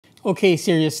Okay,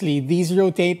 seriously, these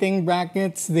rotating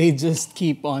brackets, they just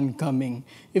keep on coming.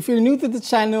 If you're new to the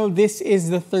channel, this is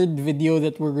the third video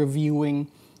that we're reviewing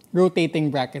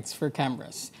rotating brackets for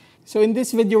cameras. So in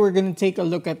this video, we're going to take a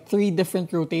look at 3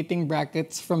 different rotating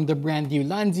brackets from the brand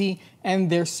Ulanzi and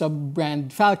their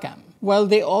sub-brand Falcam. While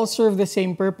they all serve the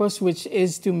same purpose, which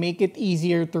is to make it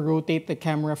easier to rotate the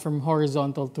camera from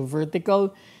horizontal to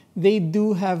vertical, they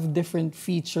do have different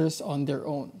features on their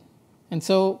own. And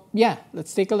so, yeah,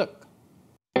 let's take a look.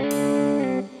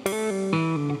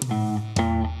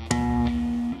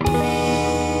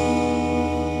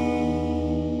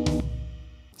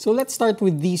 So let's start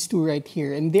with these two right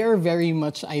here, and they are very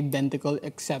much identical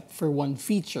except for one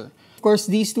feature. Of course,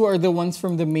 these two are the ones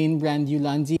from the main brand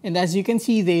Ulanzi, and as you can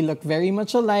see, they look very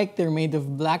much alike. They're made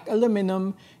of black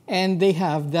aluminum, and they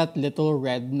have that little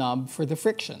red knob for the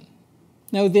friction.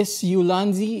 Now this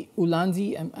Ulanzi,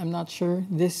 I'm not sure.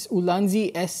 This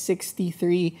Ulanzi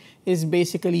S63 is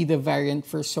basically the variant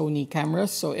for Sony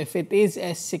cameras. So if it is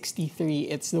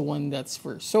S63, it's the one that's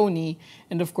for Sony.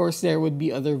 And of course, there would be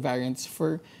other variants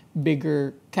for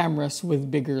bigger cameras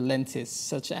with bigger lenses,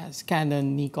 such as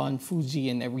Canon, Nikon, Fuji,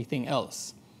 and everything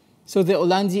else. So the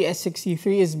Ulanzi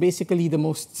S63 is basically the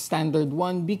most standard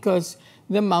one because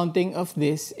the mounting of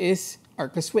this is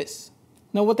Arca Swiss.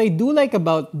 Now, what I do like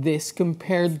about this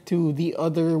compared to the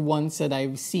other ones that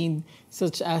I've seen,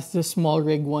 such as the small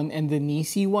rig one and the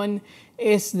Nicco one,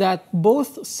 is that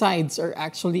both sides are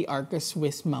actually Arca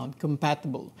Swiss mount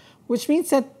compatible, which means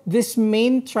that this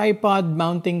main tripod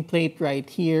mounting plate right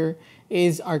here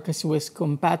is Arca Swiss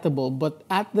compatible, but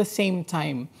at the same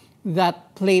time,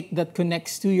 that plate that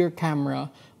connects to your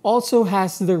camera also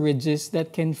has the ridges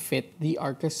that can fit the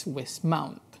Arca Swiss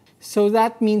mount. So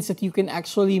that means that you can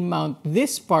actually mount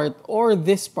this part or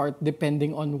this part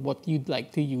depending on what you'd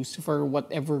like to use for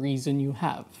whatever reason you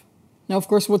have. Now, of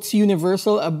course, what's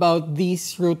universal about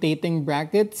these rotating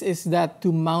brackets is that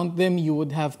to mount them, you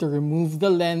would have to remove the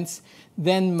lens,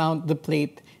 then mount the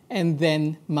plate, and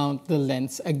then mount the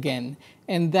lens again.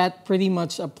 And that pretty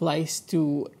much applies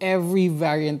to every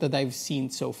variant that I've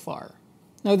seen so far.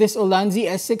 Now this Ulanzi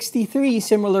S63,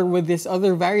 similar with this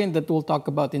other variant that we'll talk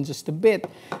about in just a bit,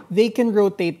 they can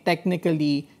rotate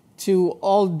technically to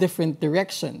all different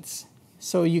directions.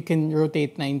 So you can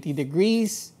rotate 90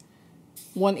 degrees,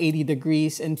 180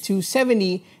 degrees, and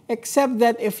 270, except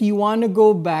that if you want to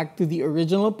go back to the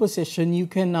original position, you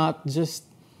cannot just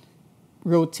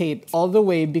rotate all the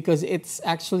way because it's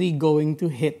actually going to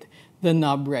hit the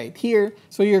knob right here.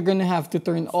 So you're going to have to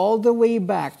turn all the way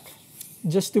back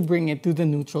just to bring it to the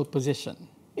neutral position.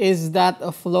 Is that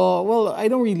a flaw? Well, I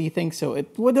don't really think so.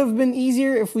 It would have been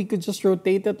easier if we could just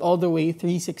rotate it all the way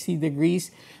 360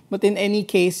 degrees. But in any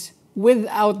case,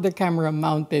 without the camera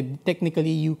mounted,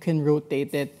 technically you can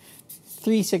rotate it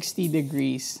 360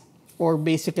 degrees or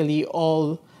basically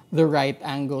all the right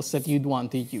angles that you'd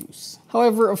want to use.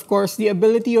 However, of course, the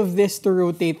ability of this to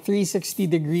rotate 360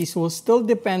 degrees will still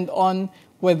depend on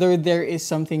whether there is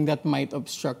something that might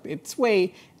obstruct its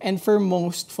way. And for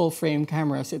most full-frame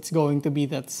cameras, it's going to be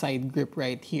that side grip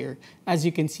right here, as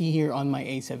you can see here on my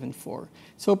A7 IV.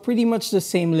 So pretty much the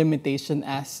same limitation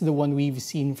as the one we've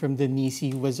seen from the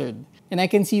Nicco Wizard. And I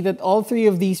can see that all 3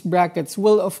 of these brackets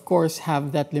will, of course,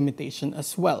 have that limitation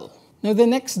as well. Now, the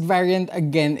next variant,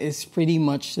 again, is pretty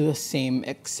much the same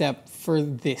except for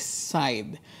this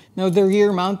side. Now, the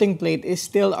rear mounting plate is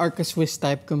still Arca Swiss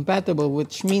type compatible,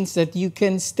 which means that you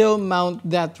can still mount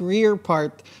that rear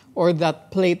part or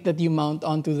that plate that you mount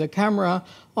onto the camera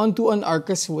onto an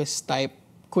Arca Swiss type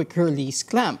quick release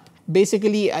clamp.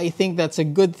 Basically, I think that's a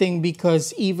good thing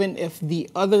because even if the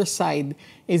other side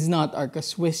is not Arca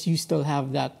Swiss, you still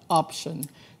have that option.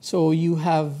 So you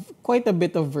have quite a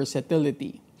bit of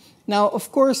versatility. Now,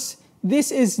 of course,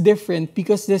 this is different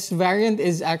because this variant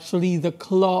is actually the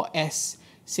Claw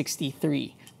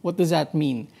S63. What does that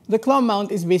mean? The claw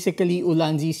mount is basically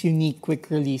Ulanzi's unique quick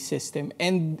release system,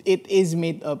 and it is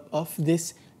made up of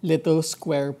this little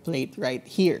square plate right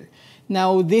here.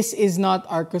 Now, this is not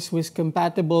Arca Swiss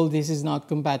compatible. This is not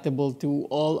compatible to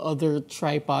all other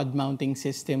tripod mounting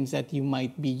systems that you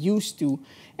might be used to.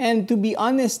 And to be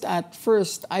honest, at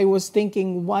first, I was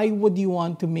thinking, why would you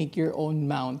want to make your own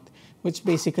mount, which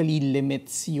basically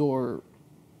limits your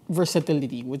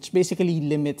versatility, which basically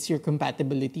limits your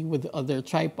compatibility with other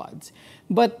tripods.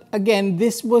 But again,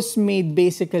 this was made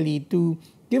basically to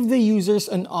give the users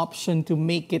an option to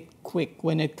make it quick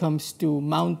when it comes to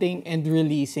mounting and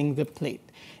releasing the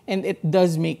plate. And it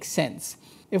does make sense.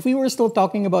 If we were still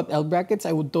talking about L brackets,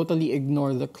 I would totally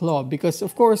ignore the claw because,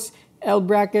 of course, L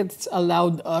brackets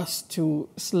allowed us to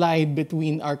slide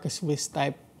between Arca Swiss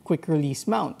type quick release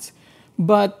mounts.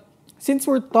 But Since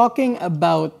we're talking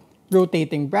about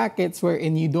rotating brackets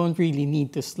wherein you don't really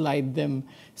need to slide them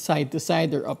side to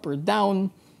side or up or down,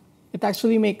 it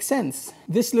actually makes sense.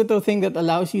 This little thing that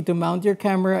allows you to mount your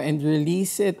camera and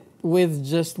release it with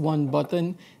just one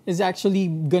button is actually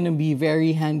gonna be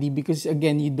very handy because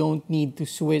again, you don't need to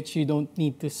switch, you don't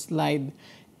need to slide,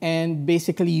 and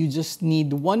basically you just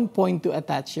need one point to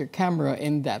attach your camera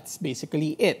and that's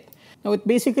basically it. Now it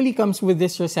basically comes with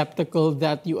this receptacle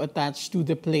that you attach to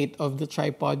the plate of the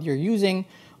tripod you're using,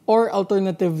 or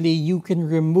alternatively, you can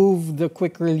remove the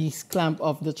quick release clamp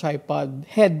of the tripod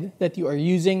head that you are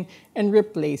using and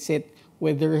replace it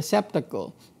with the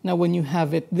receptacle. Now when you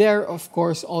have it there, of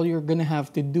course, all you're gonna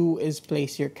have to do is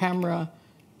place your camera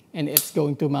and it's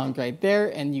going to mount right there,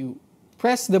 and you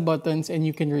press the buttons and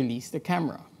you can release the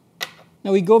camera.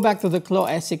 Now we go back to the Claw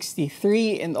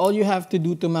S63, and all you have to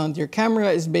do to mount your camera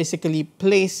is basically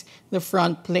place the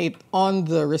front plate on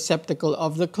the receptacle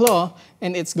of the Claw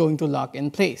and it's going to lock in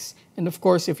place. And of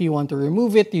course, if you want to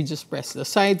remove it, you just press the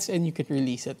sides and you can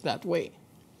release it that way.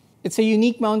 It's a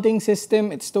unique mounting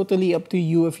system. It's totally up to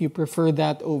you if you prefer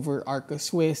that over Arca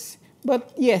Swiss.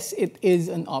 But yes, it is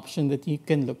an option that you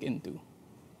can look into.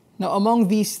 Now among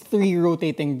these three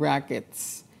rotating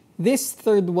brackets, this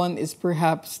third one is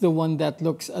perhaps the one that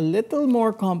looks a little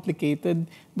more complicated,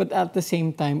 but at the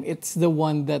same time, it's the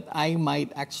one that I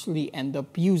might actually end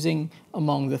up using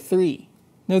among the three.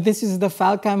 Now, this is the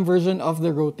Falcam version of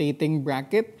the rotating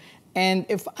bracket, and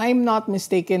if I'm not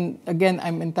mistaken, again,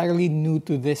 I'm entirely new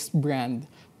to this brand,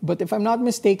 but if I'm not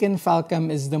mistaken, Falcam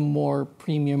is the more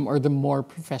premium or the more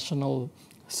professional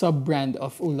sub-brand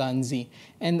of Ulanzi,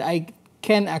 and I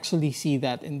can actually see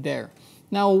that in there.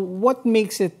 Now, what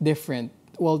makes it different?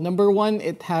 Well, number one,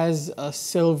 it has a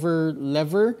silver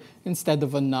lever instead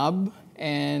of a knob,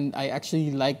 and I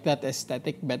actually like that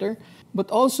aesthetic better.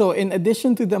 But also, in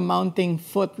addition to the mounting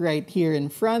foot right here in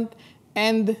front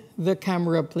and the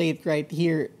camera plate right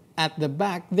here at the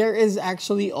back, there is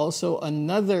actually also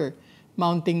another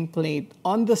mounting plate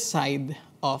on the side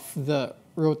of the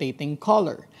rotating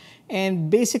collar. And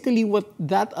basically what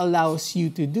that allows you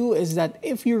to do is that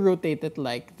if you rotate it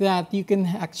like that, you can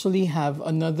actually have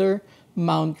another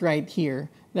mount right here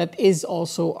that is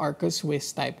also Arca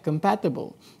Swiss type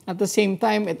compatible. At the same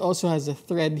time, it also has a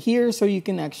thread here, so you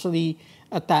can actually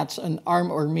attach an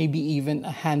arm or maybe even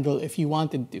a handle if you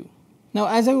wanted to. Now,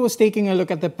 as I was taking a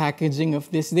look at the packaging of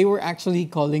this, they were actually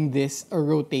calling this a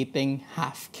rotating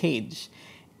half cage.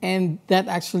 And that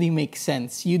actually makes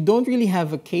sense. You don't really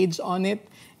have a cage on it,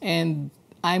 and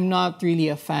I'm not really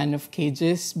a fan of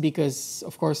cages because,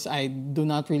 of course, I do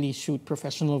not really shoot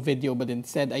professional video, but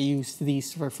instead I use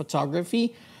these for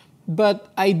photography.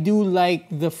 But I do like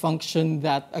the function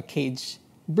that a cage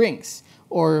brings,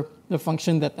 or the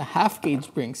function that a half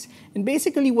cage brings. And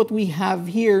basically what we have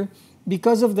here,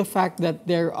 because of the fact that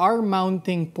there are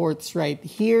mounting ports right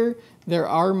here, there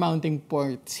are mounting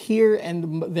ports here,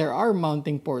 and there are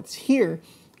mounting ports here,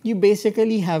 you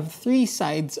basically have three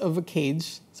sides of a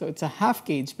cage. So it's a half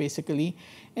cage basically,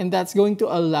 and that's going to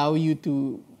allow you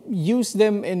to use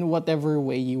them in whatever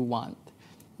way you want.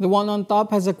 The one on top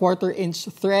has a 1/4 inch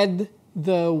thread.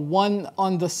 The one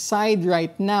on the side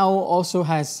right now also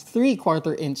has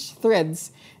 3/4 inch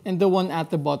threads, and the one at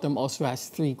the bottom also has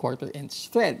 3/4 inch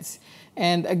threads.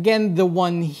 And again, the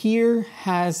one here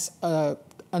has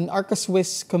an Arca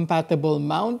Swiss compatible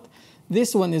mount.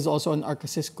 This one is also an Arca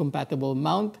Swiss compatible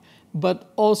mount,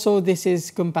 but also this is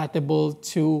compatible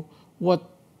to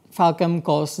what Falcam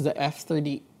calls the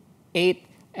F38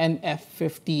 and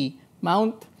F50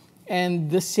 mount. And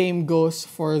the same goes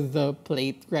for the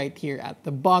plate right here at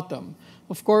the bottom.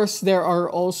 Of course, there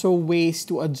are also ways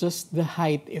to adjust the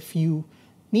height if you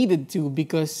needed to,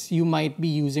 because you might be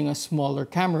using a smaller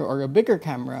camera or a bigger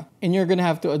camera, and you're gonna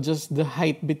have to adjust the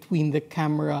height between the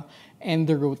camera and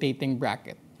the rotating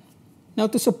bracket. Now,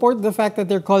 to support the fact that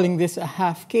they're calling this a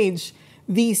half cage,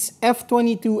 these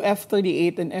F22,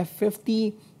 F38, and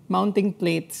F50 mounting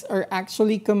plates are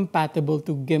actually compatible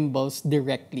to gimbals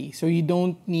directly. So you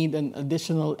don't need an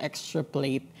additional extra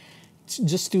plate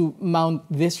just to mount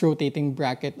this rotating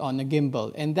bracket on a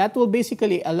gimbal. And that will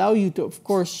basically allow you to, of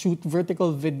course, shoot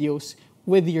vertical videos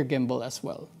with your gimbal as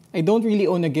well. I don't really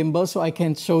own a gimbal, so I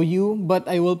can't show you, but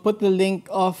I will put the link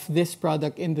of this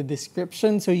product in the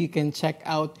description so you can check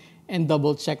out and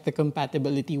double check the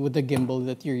compatibility with the gimbal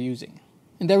that you're using.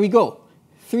 And there we go.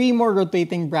 3 more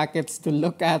rotating brackets to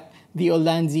look at: the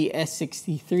Ulanzi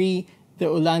S63, the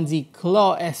Ulanzi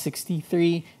Claw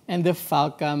S63, and the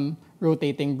Falcam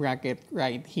rotating bracket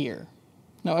right here.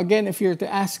 Now again, if you're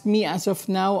to ask me as of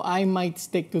now, I might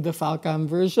stick to the Falcam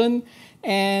version.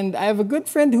 And I have a good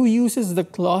friend who uses the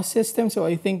claw system, so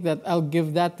I think that I'll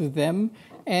give that to them.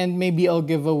 And maybe I'll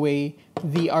give away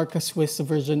the Arca Swiss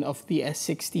version of the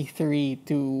S63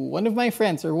 to one of my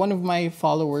friends or one of my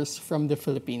followers from the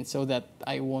Philippines so that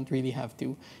I won't really have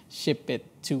to ship it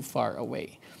too far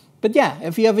away. But yeah,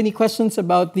 if you have any questions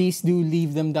about these, do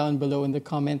leave them down below in the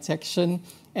comment section.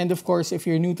 And of course, if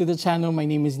you're new to the channel, my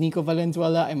name is Nicco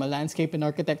Valenzuela. I'm a landscape and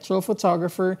architectural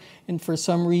photographer. And for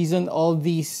some reason, all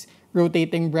these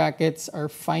rotating brackets are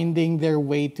finding their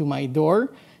way to my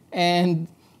door. And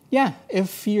yeah,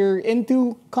 if you're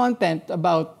into content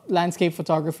about landscape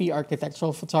photography,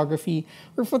 architectural photography,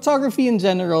 or photography in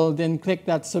general, then click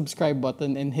that subscribe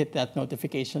button and hit that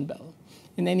notification bell.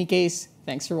 In any case,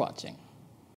 thanks for watching.